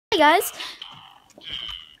guys,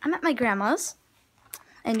 I'm at my grandma's,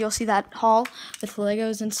 and you'll see that haul with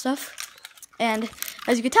Legos and stuff. And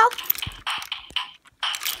as you can tell,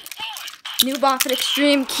 new Buffett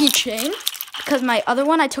Extreme keychain, because my other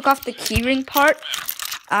one I took off the keyring part.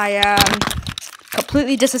 I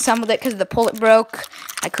completely disassembled it because the pulley broke.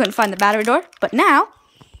 I couldn't find the battery door, but now,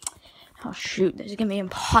 oh shoot, this is gonna be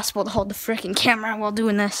impossible to hold the freaking camera while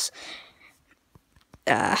doing this.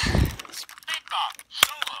 It's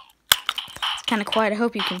kind of quiet. I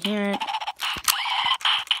hope you can hear it.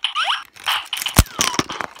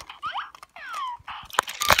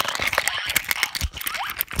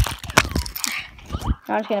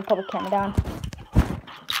 Now I'm just gonna pull the camera down.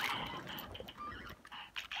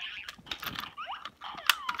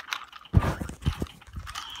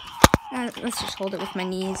 Let's just hold it with my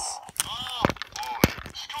knees.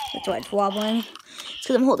 That's why it's wobbling. It's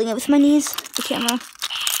because I'm holding it with my knees, the camera.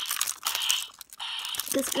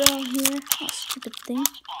 This girl here, oh stupid thing.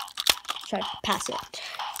 Try to pass it.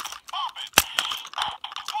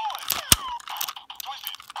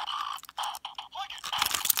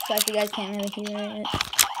 Sorry if you guys can't really hear it.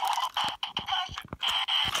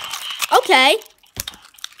 Okay.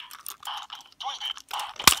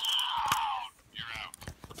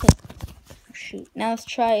 Shoot. Now let's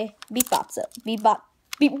try beat bop. So beat bop,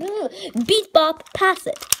 beat bop, pass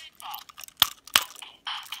it.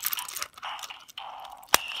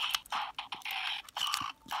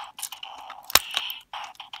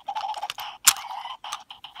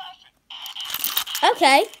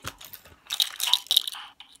 Okay.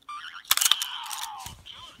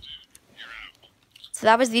 So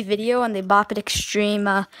that was the video on the Bop It Extreme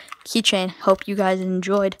keychain. Hope you guys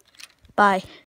enjoyed. Bye.